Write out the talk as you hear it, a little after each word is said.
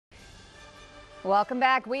Welcome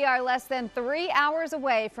back. We are less than 3 hours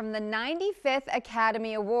away from the 95th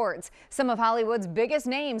Academy Awards. Some of Hollywood's biggest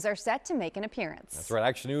names are set to make an appearance. That's right.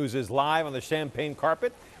 Action News is live on the champagne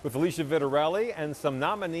carpet with Alicia Vitarelli, and some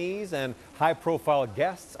nominees and high-profile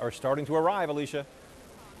guests are starting to arrive. Alicia.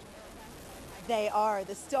 They are.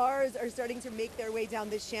 The stars are starting to make their way down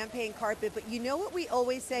this champagne carpet. But you know what we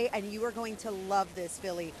always say, and you are going to love this,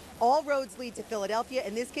 Philly. All roads lead to Philadelphia.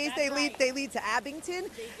 In this case, they lead to Abington.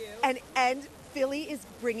 They do. And Philly is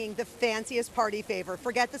bringing the fanciest party favor.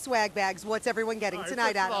 Forget the swag bags. What's everyone getting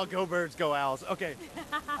tonight, Adam? First of all, go Birds, go Owls. Okay.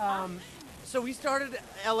 So we started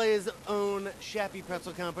LA's own Shappy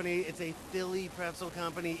Pretzel Company. It's a Philly pretzel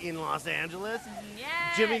company in Los Angeles.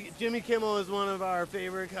 Yes. Jimmy Kimmel is one of our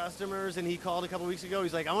favorite customers, and he called a couple weeks ago.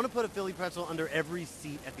 He's like, I want to put a Philly pretzel under every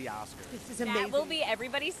seat at the Oscars. This is amazing. That will be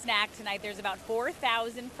everybody's snack tonight. There's about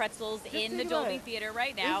 4,000 pretzels in the Dolby Theater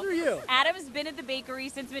right now. These are you. Adam's been at the bakery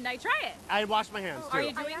since midnight. Try it. I washed my hands, too. Are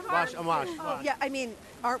you doing carbs? I'm washed. Oh, yeah, I mean,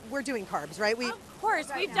 we're doing carbs, right? Of course,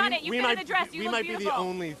 we've done it. You've been in the dress. You we look might beautiful. be the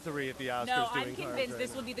only three at the Oscars No, doing I'm carbs convinced right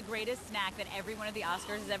this now. will be the greatest snack that everyone at the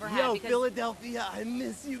Oscars has ever had. Yo, because Philadelphia, I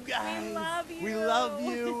miss you guys. We love you. We love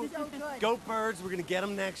you. So good. Go Birds. We're going to get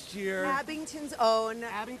them next year. Abington's own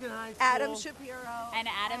Abington High School. Adam Shapiro. And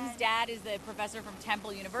Adam's dad is the professor from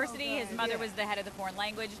Temple University. His mother was the head of the foreign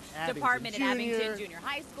language department at Abington Junior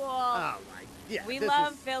High School. Oh my, yeah. We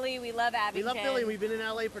love Philly. We love Abington. We love Philly. We've been in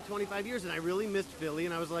LA for 25 years, and I really missed Philly.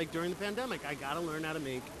 And I was like, during the pandemic, I got to learn how to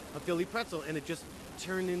make a Philly pretzel, and it just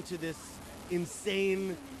turned into this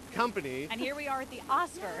insane company. And here we are at the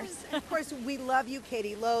Oscars. Of course, we love you,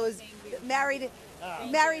 Katie Lowes, married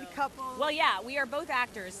couple. Well, yeah, we are both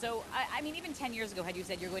actors. So, I mean, even 10 years ago, had you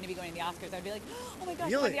said you're going to be going to the Oscars, I'd be like, oh my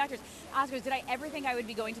gosh, Really? the Oscars. Did I ever think I would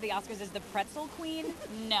be going to the Oscars as the pretzel queen?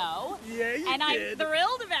 No. Yeah, you and did. I'm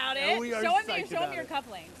thrilled about it. Oh, we are show psyched him about your it.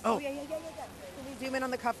 couplings. Oh. Yeah. Can we zoom in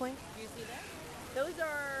on the cufflink? Do you see this? Those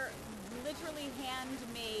are literally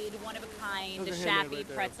handmade, one-of-a-kind Those are handmade Shappy right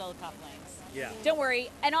there. pretzel couplings. Yeah. Don't worry.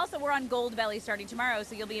 And also, we're on Gold Belly starting tomorrow,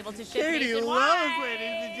 so you'll be able to ship Katie nationwide. Lowes,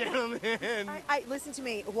 ladies and gentlemen. Listen to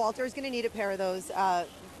me. Walter's going to need a pair of those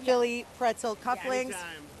Philly pretzel couplings.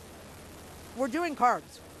 Anytime. We're doing carbs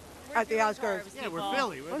at the doing Oscars. carbs, Yeah, we're people.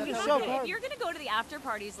 Philly. We're That's so how we do good. it. If you're going to go to the after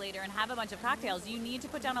parties later and have a bunch of cocktails, you need to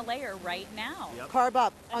put down a layer right now. Yep. Carb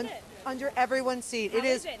up That's it. under everyone's seat. How It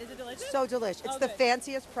is is it? Is it delicious? so delicious. It's Oh, the good.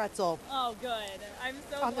 fanciest pretzel. Oh, good. I'm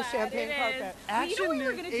so On the glad champagne it carpet. is. Well, Action you know what we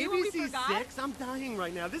were News, going to do when we ABC forgot? 6, I'm dying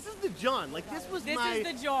right now. This is the John. Like, this was This my... is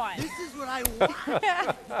the John. This is what I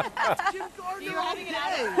want. Jim Gardner You're all having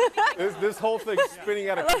it day. This whole thing's spinning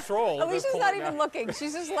out of control. at this Alicia's point not now. even looking.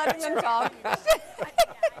 She's just letting them talk.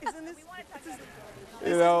 Isn't this,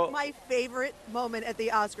 You know, my favorite moment at the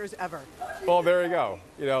Oscars ever? well, there you go.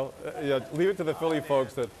 Leave it to the Philly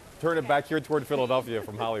folks to turn it back here toward Philadelphia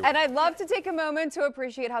from Hollywood. And I'd love to take a moment to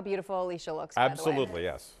appreciate how beautiful Alicia looks. by the way. Absolutely,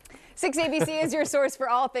 yes. 6 ABC is your source for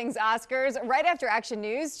all things Oscars. Right after Action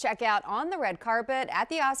News, check out On the Red Carpet at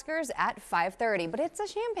the Oscars at 5:30. But it's a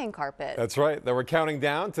champagne carpet. That's right. Then we're counting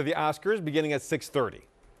down to the Oscars beginning at 6:30.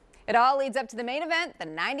 It all leads up to the main event, the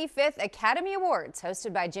 95th Academy Awards,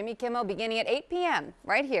 hosted by Jimmy Kimmel, beginning at 8 p.m.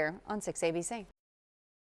 right here on 6 ABC.